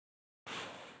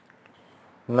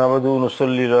نحمدہ و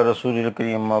نصلی علی رسول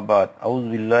الکریم اما بعد اعوذ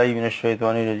باللہ من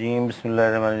الشیطان الرجیم بسم اللہ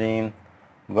الرحمن الرحیم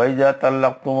وَإِذَا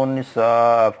طَلَّقْتُمُ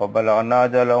النِّسَاءَ فَبَلَغْنَ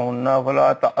أَجَلَهُنَّ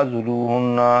فَلَا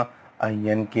تَعْضُلُوهُنَّ أَن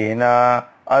يَنكِحْنَ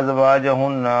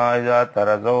أَزْوَاجَهُنَّ إِذَا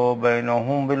تَرَاضَوْا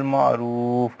بَيْنَهُم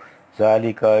بِالْمَعْرُوفِ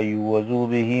ذَلِكَ يُوعَظُ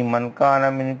بِهِ مَنْ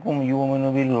كَانَ مِنكُمْ يُؤْمِنُ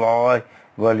بِاللَّهِ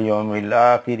وَالْيَوْمِ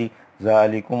الْآخِرِ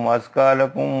ذَلِكُمْ أَزْكَىٰ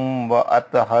لَكُمْ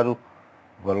وَأَطْهَرُ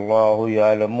واللہ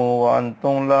یعلم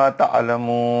وانتم لا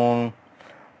تعلمون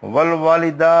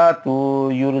والوالدات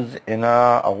یرضعن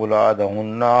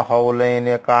اولادهن حولین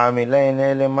کاملین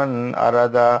لمن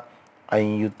اراد ان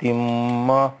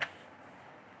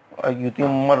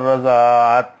یتم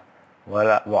الرضاعۃ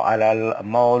وعلی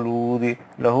المولود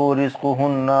له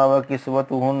رزقهن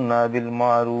وکسوتهن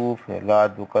بالمعروف لا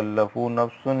تکلف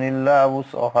نفس الا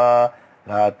وسعها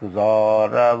لا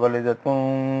تضار والدة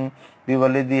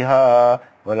بولدها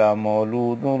ولا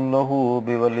مولود له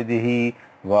بولده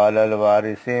وعلى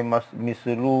الوارث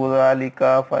مثل ذلك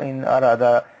فإن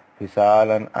أرادا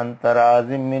فصالا عن تراض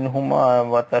منهما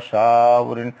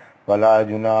وتشاور فلا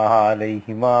جناح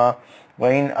عليهما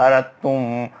وإن أردتم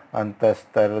أن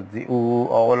تسترضعوا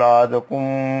أولادكم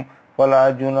فلا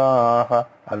جناح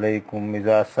عليكم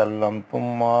إذا سلمتم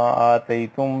ما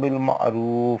آتيتم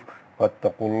بالمعروف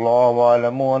واتقوا الله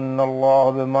واعلموا أن الله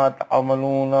بما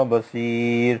تعملون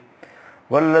بصير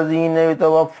والذين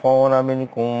يتوفون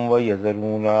منكم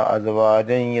ويذرون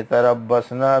أزواجا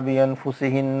يتربصن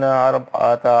بأنفسهن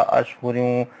أربعة أشهر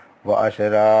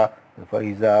وعشرا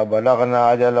فإذا بلغن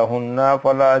أجلهن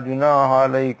فلا جناح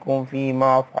عليكم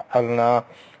فيما فعلن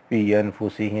في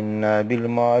أنفسهن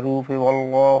بالمعروف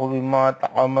والله بما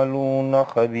تعملون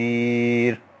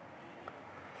خبير۔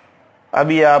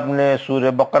 ابھی آپ نے سورہ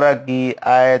بقرہ کی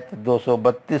آیت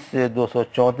 232 سے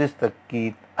 234 تک کی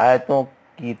آیتوں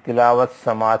کی تلاوت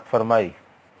سماعت فرمائی۔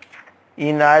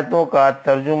 ان آیتوں کا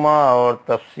ترجمہ اور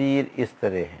تفسیر اس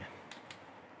طرح ہے۔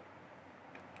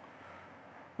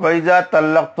 وَإِذَا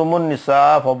طَلَّقْتُمُ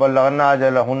النِّسَاءَ فَبَلَغْنَ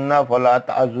أَجَلَهُنَّ فَلَا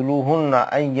تَعْضُلُوهُنَّ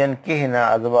أَن يَنكِحْنَ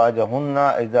أَزْوَاجَهُنَّ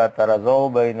إِذَا تَرَاضَوْا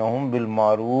بَيْنَهُم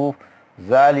بِالْمَعْرُوفِ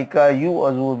ذَلِكَ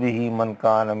يُوعَظُ بِهِ مَنْ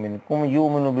كَانَ مِنكُمْ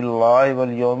يُؤْمِنُ بِاللَّهِ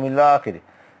وَالْيَوْمِ الْآخِرِ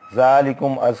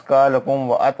ذَلِكُمْ أَزْكَىٰ لَكُمْ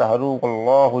وَأَطْهَرُ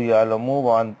وَاللَّهُ يَعْلَمُ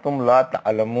وَأَنْتُمْ لَا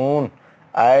تَعْلَمُونَ۔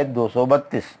 آیت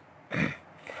 232۔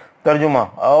 ترجمہ: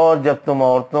 اور جب تم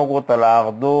عورتوں کو طلاق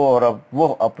دو اور اب وہ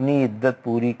اپنی عدت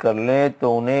پوری کر لیں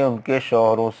تو انہیں ان کے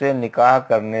شوہروں سے نکاح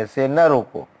کرنے سے نہ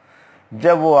روکو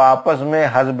جب وہ آپس میں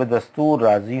حسب دستور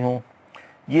راضی ہوں۔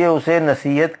 یہ اسے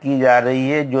نصیحت کی جا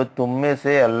رہی ہے جو تم میں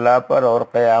سے اللہ پر اور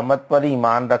قیامت پر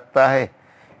ایمان رکھتا ہے۔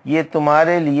 یہ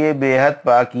تمہارے لیے بے حد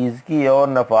پاکیزگی اور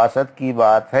نفاست کی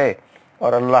بات ہے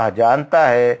اور اللہ جانتا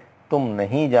ہے تم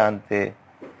نہیں جانتے۔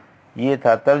 یہ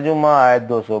تھا ترجمہ آیت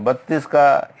 232 کا۔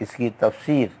 اس کی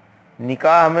تفسیر: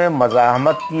 نکاح میں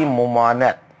مزاحمت کی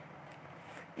ممانعت۔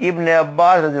 ابن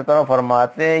عباس رضی اللہ عنہ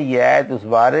فرماتے ہیں یہ آیت اس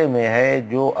بارے میں ہے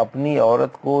جو اپنی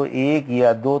عورت کو 1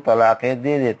 یا 2 طلاقیں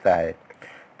دے دیتا ہے،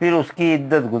 پھر اس کی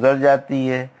عدت گزر جاتی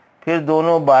ہے، پھر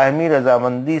دونوں باہمی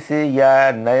رضامندی سے یا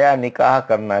نیا نکاح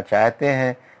کرنا چاہتے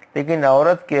ہیں لیکن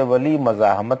عورت کے ولی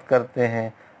مزاحمت کرتے ہیں۔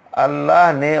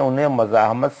 اللہ نے انہیں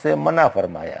مزاحمت سے منع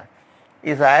فرمایا۔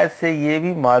 اس آیت سے یہ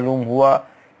بھی معلوم ہوا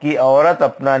کہ عورت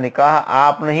اپنا نکاح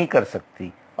آپ نہیں کر سکتی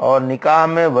اور نکاح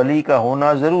میں ولی کا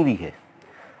ہونا ضروری ہے۔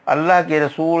 اللہ کے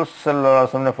رسول صلی اللہ علیہ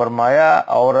وسلم نے فرمایا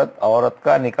عورت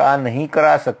کا نکاح نہیں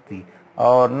کرا سکتی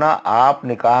اور نہ آپ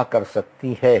نکاح کر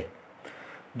سکتی ہے۔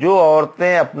 جو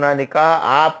عورتیں اپنا نکاح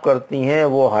آپ کرتی ہیں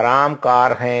وہ حرام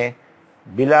کار ہیں،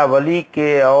 بلا ولی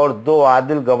کے اور 2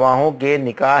 عادل گواہوں کے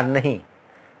نکاح نہیں۔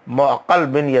 معقل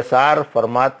بن یسار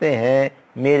فرماتے ہیں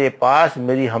میرے پاس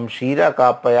میری ہمشیرہ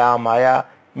کا پیام آیا،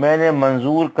 میں نے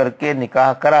منظور کر کے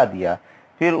نکاح کرا دیا،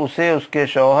 پھر اسے اس کے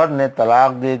شوہر نے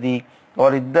طلاق دے دی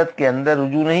اور عدت کے اندر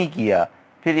رجوع نہیں کیا،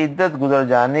 پھر عدت گزر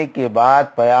جانے کے بعد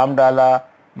پیام ڈالا،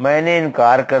 میں نے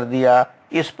انکار کر دیا۔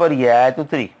 اس پر یہ آیت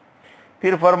اتری۔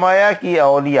 پھر فرمایا کہ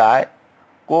اولیاء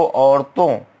کو عورتوں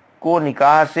کو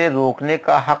نکاح سے روکنے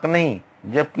کا حق نہیں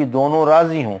جبکہ دونوں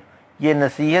راضی ہوں۔ یہ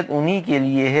نصیحت انہی کے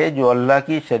لیے ہے جو اللہ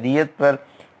کی شریعت پر،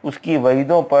 اس کی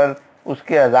وعیدوں پر، اس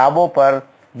کے عذابوں پر،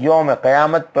 یوم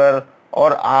قیامت پر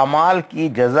اور اعمال کی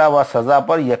جزا و سزا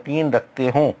پر یقین رکھتے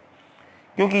ہوں،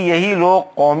 کیونکہ یہی لوگ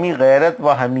قومی غیرت و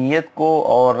حمیت کو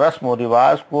اور رسم و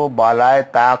رواج کو بالائے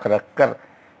طاق رکھ کر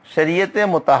شریعت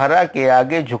مطہرہ کے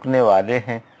آگے جھکنے والے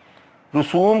ہیں۔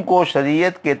 رسوم کو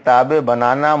شریعت کے تابع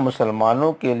بنانا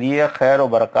مسلمانوں کے لیے خیر و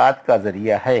برکات کا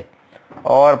ذریعہ ہے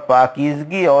اور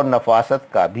پاکیزگی اور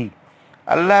نفاست کا بھی۔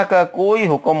 اللہ کا کوئی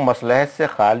حکم مصلحت سے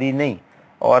خالی نہیں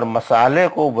اور مصالح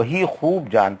کو وہی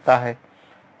خوب جانتا ہے۔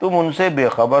 تم ان سے بے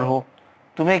خبر ہو۔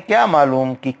 تمہیں کیا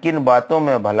معلوم کہ کن باتوں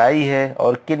میں بھلائی ہے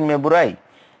اور کن میں برائی،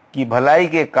 کہ بھلائی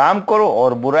کے کام کرو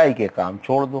اور برائی کے کام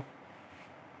چھوڑ دو۔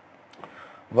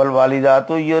 والوالدات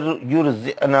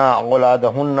یرضعن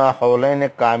اولادہن حولین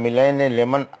کاملین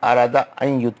لمن اراد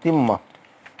ان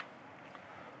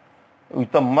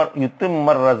یتم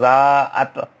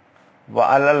الرضاعۃ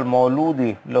وعلی المولود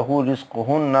لہ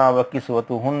رزقہن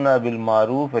وکسوتہن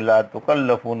بالمعروف لا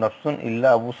تکلف نفس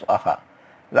الا وسعہا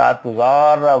لا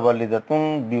تضار والدۃ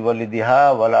بولدہا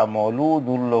ولا مولود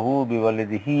لہ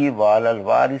بولدہ وعلی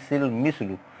الوارث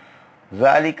المثل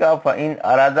ذالک فإن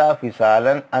ارادا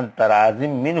فصالا عن تراض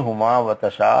منہما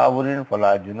وتشاور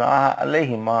فلا جناح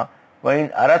علیہما وإن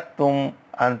اردتم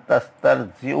ان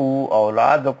تسترضعوا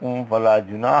اولادکم فلا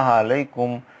جناح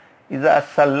علیکم اذا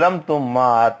سلمتم ما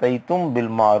آتیتم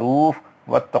بالمعروف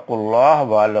واتقوا اللہ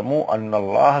واعلموا ان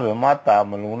اللہ بما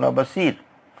تعملون بصیر۔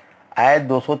 آیت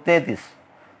 233۔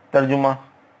 ترجمہ: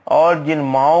 اور جن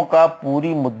ماؤں کا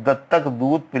پوری مدت تک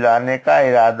دودھ پلانے کا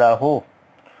ارادہ ہو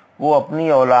وہ اپنی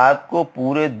اولاد کو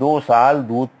پورے 2 سال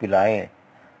دودھ پلائیں۔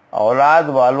 اولاد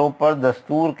والوں پر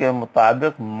دستور کے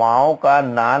مطابق ماؤں کا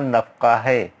نان نفقہ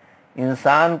ہے۔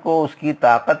 انسان کو اس کی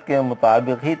طاقت کے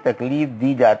مطابق ہی تکلیف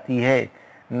دی جاتی ہے،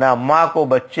 نہ ماں کو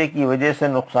بچے کی وجہ سے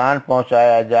نقصان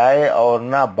پہنچایا جائے اور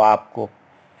نہ باپ کو،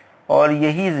 اور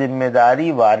یہی ذمہ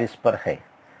داری وارث پر ہے۔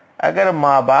 اگر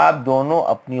ماں باپ دونوں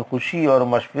اپنی خوشی اور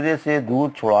مشورے سے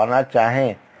دودھ چھڑانا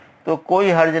چاہیں تو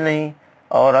کوئی حرج نہیں،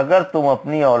 اور اگر تم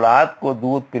اپنی اولاد کو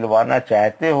دودھ پلوانا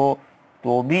چاہتے ہو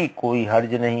تو بھی کوئی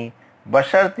حرج نہیں،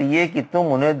 بشرط یہ کہ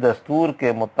تم انہیں دستور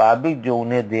کے مطابق جو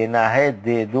انہیں دینا ہے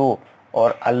دے دو،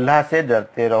 اور اللہ سے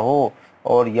ڈرتے رہو،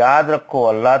 اور یاد رکھو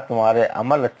اللہ تمہارے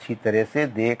عمل اچھی طرح سے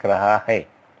دیکھ رہا ہے۔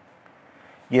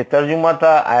 یہ ترجمہ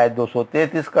تھا آیت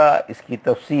 233 کا۔ اس کی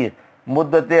تفسیر: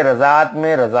 مدت رضاعت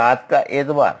میں رضاعت کا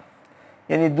اعتبار،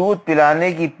 یعنی دودھ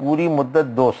پلانے کی پوری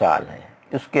مدت 2 سال ہے،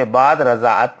 اس کے بعد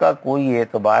رضاعت کا کوئی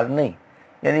اعتبار نہیں،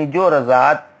 یعنی جو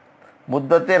رضاعت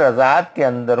مدت رضاعت کے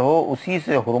اندر ہو اسی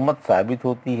سے حرمت ثابت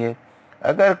ہوتی ہے۔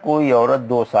 اگر کوئی عورت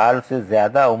 2 سال سے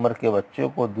زیادہ عمر کے بچے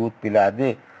کو دودھ پلا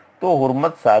دے تو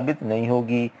حرمت ثابت نہیں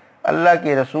ہوگی۔ اللہ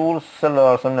کے رسول صلی اللہ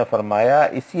علیہ وسلم نے فرمایا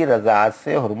اسی رضاعت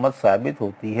سے حرمت ثابت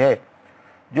ہوتی ہے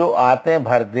جو آتیں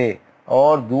بھر دے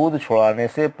اور دودھ چھڑانے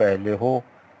سے پہلے ہو،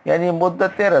 یعنی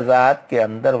مدت رضاعت کے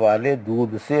اندر والے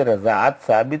دودھ سے رضاعت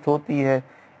ثابت ہوتی ہے۔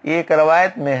 ایک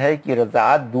روایت میں ہے کہ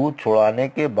رضاعت دودھ چھڑانے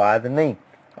کے بعد نہیں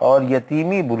اور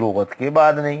یتیمی بلوغت کے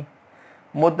بعد نہیں۔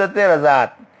 مدت رضاعت،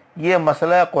 یہ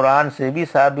مسئلہ قرآن سے بھی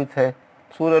ثابت ہے۔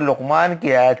 سورہ لقمان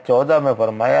کی آیت 14 میں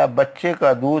فرمایا بچے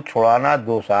کا دودھ چھڑانا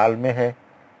 2 سال میں ہے۔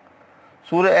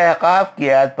 سورہ احقاف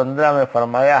کی آیت 15 میں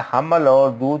فرمایا حمل اور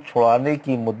دودھ چھڑانے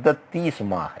کی مدت 30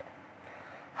 ماہ ہے۔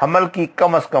 حمل کی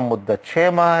کم از کم مدت 6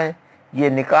 ماہ ہے، یہ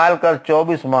نکال کر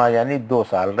 24 ماہ یعنی 2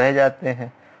 سال رہ جاتے ہیں،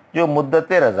 جو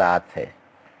مدت رضاعت ہے۔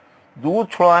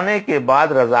 دودھ چھڑانے کے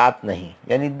بعد رضاعت نہیں،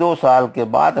 یعنی 2 سال کے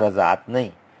بعد رضاعت نہیں،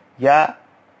 یا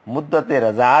مدت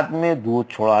رضاعت میں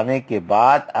دودھ چھڑانے کے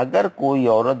بعد اگر کوئی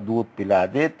عورت دودھ پلا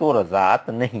دے تو رضاعت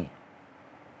نہیں۔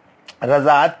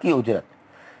 رضاعت کی اجرت،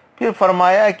 پھر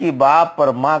فرمایا کہ باپ پر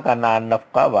ماں کا نان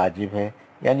نفقہ واجب ہے،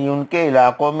 یعنی ان کے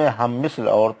علاقوں میں ہم مثل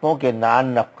عورتوں کے نان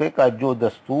نفقے کا جو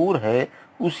دستور ہے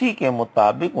اسی کے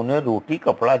مطابق انہیں روٹی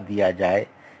کپڑا دیا جائے،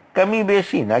 کمی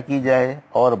بیشی نہ کی جائے،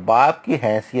 اور باپ کی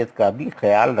حیثیت کا بھی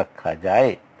خیال رکھا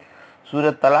جائے۔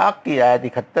 سورۃ طلاق کی آیت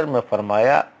 71 میں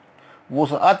فرمایا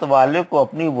وسعت والے کو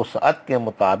اپنی وسعت کے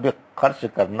مطابق خرچ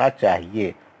کرنا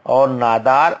چاہیے، اور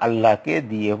نادار اللہ کے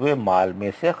دیے ہوئے مال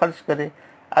میں سے خرچ کرے۔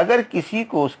 اگر کسی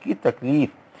کو اس کی تکلیف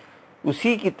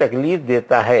اسی کی تکلیف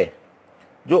دیتا ہے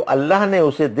جو اللہ نے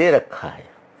اسے دے رکھا ہے،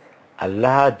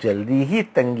 اللہ جلدی ہی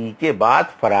تنگی کے بعد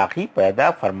فراخی پیدا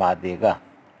فرما دے گا۔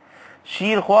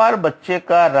 شیرخوار بچے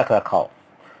کا رکھ رکھاؤ،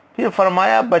 پھر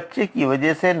فرمایا بچے کی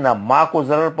وجہ سے نہ ماں کو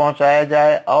ضرر پہنچایا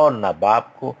جائے اور نہ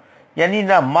باپ کو، یعنی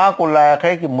نہ ماں کو لائق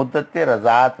ہے کہ مدت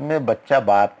رضاعت میں بچہ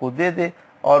باپ کو دے دے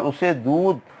اور اسے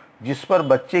دودھ جس پر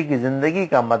بچے کی زندگی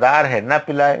کا مدار ہے نہ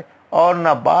پلائے، اور نہ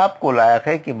باپ کو لائق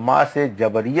ہے کہ ماں سے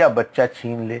جبریہ بچہ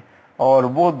چھین لے اور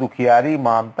وہ دکھیاری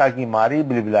مامتا کی ماری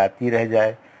بلبلاتی رہ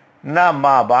جائے، نہ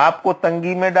ماں باپ کو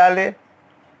تنگی میں ڈالے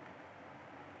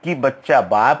کہ بچہ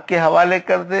باپ کے حوالے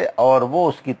کر دے اور وہ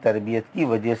اس کی تربیت کی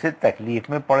وجہ سے تکلیف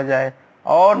میں پڑ جائے،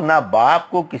 اور نہ باپ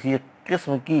کو کسی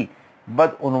قسم کی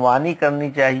بدعنوانی کرنی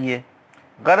چاہیے۔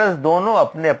 غرض دونوں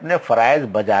اپنے اپنے فرائض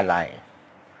بجا لائیں۔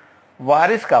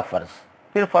 وارث کا فرض،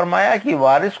 پھر فرمایا کہ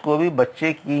وارث کو بھی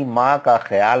بچے کی ماں کا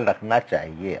خیال رکھنا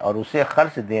چاہیے اور اسے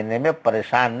خرچ دینے میں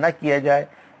پریشان نہ کیا جائے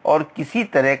اور کسی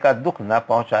طرح کا دکھ نہ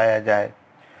پہنچایا جائے۔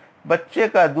 بچے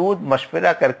کا دودھ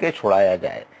مشورہ کر کے چھڑایا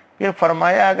جائے، پھر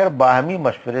فرمایا اگر باہمی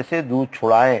مشورے سے دودھ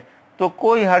چھڑائیں تو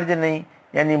کوئی حرج نہیں،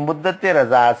 یعنی مدت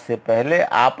رضاعت سے پہلے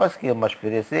آپس کے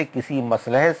مشورے سے کسی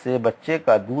مصلحت سے بچے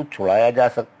کا دودھ چھڑایا جا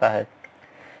سکتا ہے۔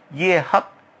 یہ حق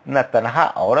نہ تنہا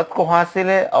عورت کو حاصل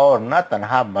ہے اور نہ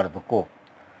تنہا مرد کو۔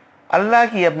 اللہ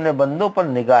کی اپنے بندوں پر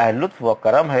نگاہ لطف و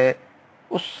کرم ہے،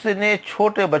 اس نے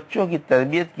چھوٹے بچوں کی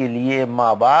تربیت کے لیے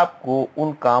ماں باپ کو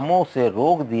ان کاموں سے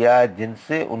روک دیا جن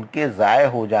سے ان کے ضائع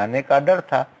ہو جانے کا ڈر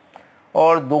تھا،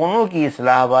 اور دونوں کی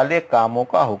اصلاح والے کاموں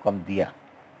کا حکم دیا۔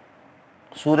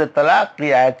 سورۃ طلاق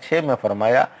کی آیت 6 میں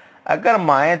فرمایا، اگر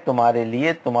مائیں تمہارے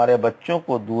لیے تمہارے بچوں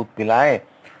کو دودھ پلائیں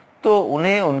تو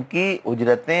انہیں ان کی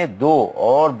اجرتیں دو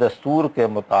اور دستور کے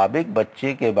مطابق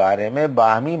بچے کے بارے میں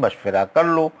باہمی مشورہ کر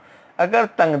لو۔ اگر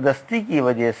تنگ دستی کی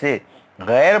وجہ سے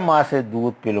غیر ماں سے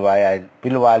دودھ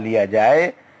پلوا لیا جائے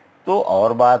تو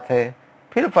اور بات ہے۔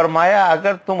 پھر فرمایا،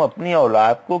 اگر تم اپنی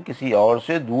اولاد کو کسی اور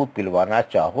سے دودھ پلوانا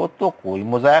چاہو تو کوئی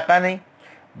مضائقہ نہیں،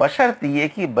 بشرط یہ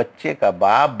کہ بچے کا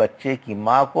باپ بچے کی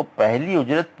ماں کو پہلی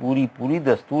اجرت پوری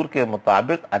دستور کے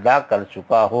مطابق ادا کر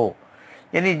چکا ہو۔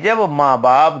 یعنی جب ماں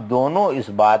باپ دونوں اس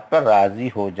بات پر راضی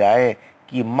ہو جائیں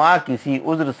کہ ماں کسی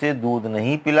عذر سے دودھ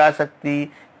نہیں پلا سکتی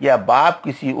یا باپ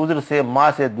کسی عذر سے ماں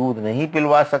سے دودھ نہیں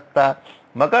پلوا سکتا،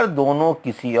 مگر دونوں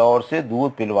کسی اور سے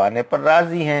دودھ پلوانے پر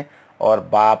راضی ہیں اور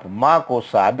باپ ماں کو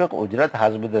سابق اجرت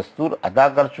حسب دستور ادا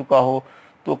کر چکا ہو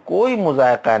تو کوئی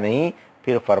مضائقہ نہیں۔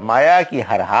 پھر فرمایا کہ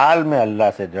ہر حال میں اللہ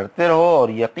سے ڈرتے رہو اور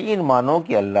یقین مانو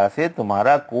کہ اللہ سے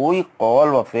تمہارا کوئی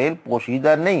قول و فعل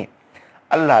پوشیدہ نہیں،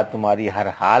 اللہ تمہاری ہر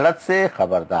حالت سے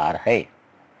خبردار ہے۔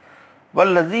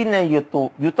 والذین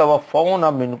یتوفون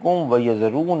منکم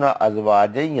ویذرون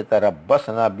ازواجا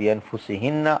یتربصن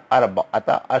بانفسہن اربعۃ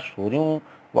اشہر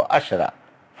وعشرا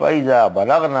فاذا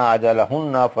بلغن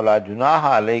اجلہن فلا جناح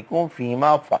علیکم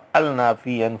فیما فعلن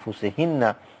فی انفسہن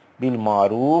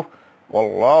بالمعروف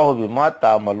واللہ بما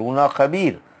تعملون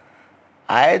خبیر۔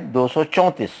 آیت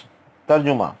 234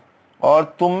 ترجمہ، اور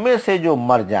تم میں سے جو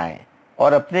مر جائیں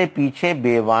اور اپنے پیچھے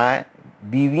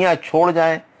بیویاں چھوڑ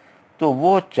جائیں تو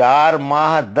وہ 4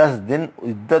 ماہ 10 دن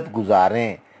عدت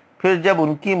گزاریں، پھر جب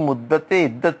ان کی مدت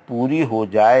عدت پوری ہو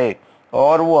جائے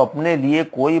اور وہ اپنے لیے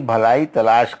کوئی بھلائی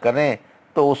تلاش کریں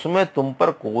تو اس میں تم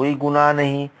پر کوئی گناہ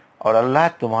نہیں، اور اللہ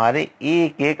تمہارے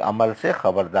ایک ایک عمل سے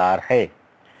خبردار ہے۔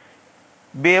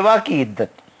 بیوہ کی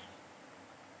عدت،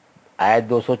 آیت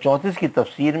 234 کی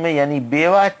تفسیر میں، یعنی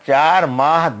بیوہ 4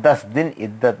 ماہ 10 دن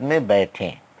عدت میں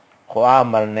بیٹھیں، خواہ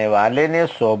مرنے والے نے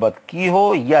صحبت کی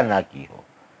ہو یا نہ کی ہو۔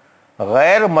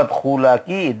 غیر مدخولہ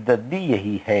کی عدت بھی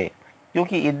یہی ہے،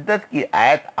 کیونکہ عدت کی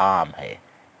آیت عام ہے۔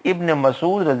 ابن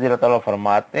مسعود رضی اللہ عنہ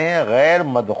فرماتے ہیں، غیر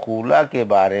مدخولہ کے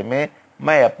بارے میں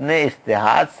میں اپنے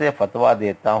اجتہاد سے فتویٰ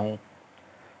دیتا ہوں،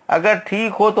 اگر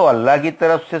ٹھیک ہو تو اللہ کی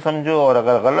طرف سے سمجھو اور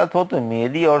اگر غلط ہو تو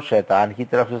میری اور شیطان کی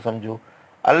طرف سے سمجھو،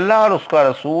 اللہ اور اس کا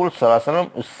رسول صلی اللہ علیہ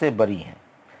وسلم اس سے بری ہیں۔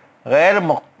 غیر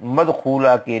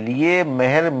مدخولہ کے لیے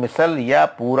مہر مثل یا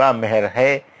پورا مہر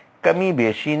ہے، کمی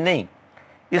بیشی نہیں،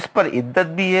 اس پر عدت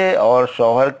بھی ہے اور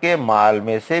شوہر کے مال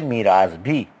میں سے میراث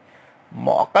بھی۔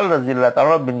 معقل رضی اللہ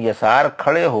تعالیٰ بن یسار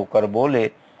کھڑے ہو کر بولے،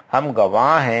 ہم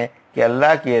گواہ ہیں کہ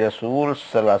اللہ کے رسول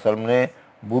صلی اللہ علیہ وسلم نے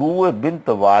بروء بنت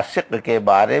واسق کے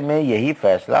بارے میں یہی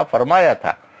فیصلہ فرمایا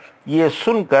تھا۔ یہ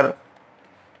سن کر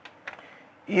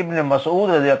ابن مسعود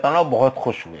رضی اللہ عنہ بہت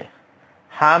خوش ہوئے۔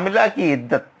 حاملہ کی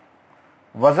عدت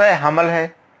وضع حمل ہے،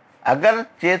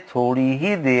 اگرچہ تھوڑی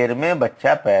ہی دیر میں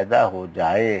بچہ پیدا ہو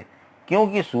جائے،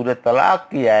 کیونکہ سورۃ طلاق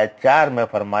کی آیت 4 میں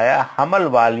فرمایا حمل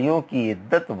والیوں کی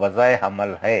عدت وضع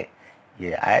حمل ہے،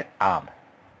 یہ آیت عام ہے۔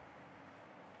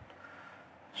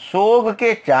 سوگ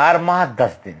کے 4 ماہ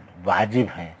 10 دن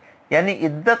واجب ہیں، یعنی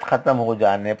عدت ختم ہو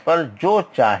جانے پر جو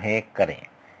چاہیں کریں۔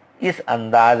 اس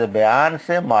انداز بیان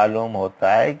سے معلوم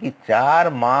ہوتا ہے کہ 4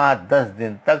 ماہ 10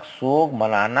 دن تک سوگ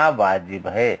منانا واجب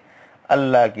ہے۔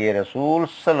 اللہ کے رسول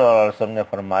صلی اللہ علیہ وسلم نے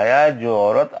فرمایا، جو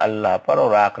عورت اللہ پر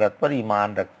اور آخرت پر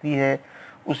ایمان رکھتی ہے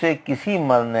اسے کسی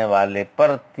مرنے والے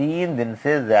پر 3 دن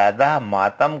سے زیادہ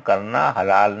ماتم کرنا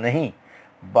حلال نہیں،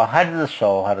 بحجز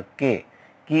شوہر کے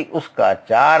کہ اس کا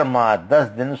 4 ماہ 10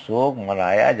 دن سوگ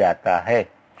منایا جاتا ہے۔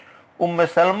 ام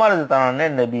سلمہ رضی اللہ عنہ نے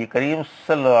نبی کریم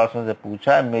صلی اللہ علیہ وسلم سے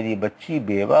پوچھا، میری بچی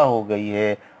بیوہ ہو گئی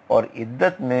ہے اور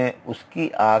عدت میں اس کی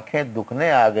آنکھیں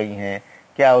دکھنے آ گئی ہیں،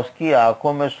 کیا اس کی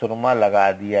آنکھوں میں سرما لگا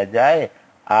دیا جائے؟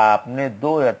 آپ نے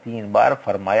 2 یا 3 بار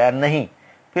فرمایا نہیں،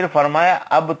 پھر فرمایا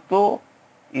اب تو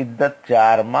عدت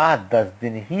 4 ماہ 10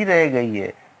 دن ہی رہ گئی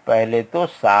ہے، پہلے تو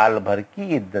سال بھر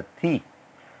کی عدت تھی۔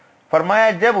 فرمایا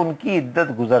جب ان کی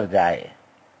عدت گزر جائے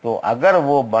تو اگر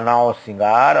وہ بناؤ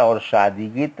سنگار اور شادی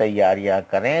کی تیاریاں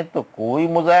کریں تو کوئی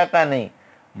مضائقہ نہیں۔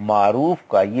 معروف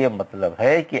کا یہ مطلب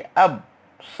ہے کہ اب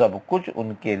سب کچھ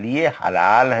ان کے لیے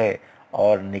حلال ہے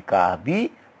اور نکاح بھی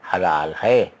حلال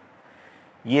ہے۔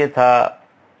 یہ تھا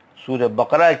سورہ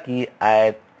بقرہ کی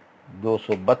آیت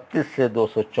 232 سے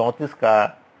 234 کا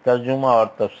ترجمہ اور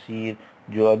تفسیر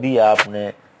جو ابھی آپ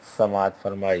نے سماعت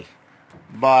فرمائی۔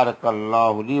 بارک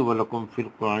اللہ لی ولکم فی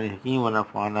القرآن الحکیم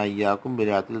ونفعنا ایاکم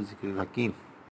بآیات الذکر الحکیم۔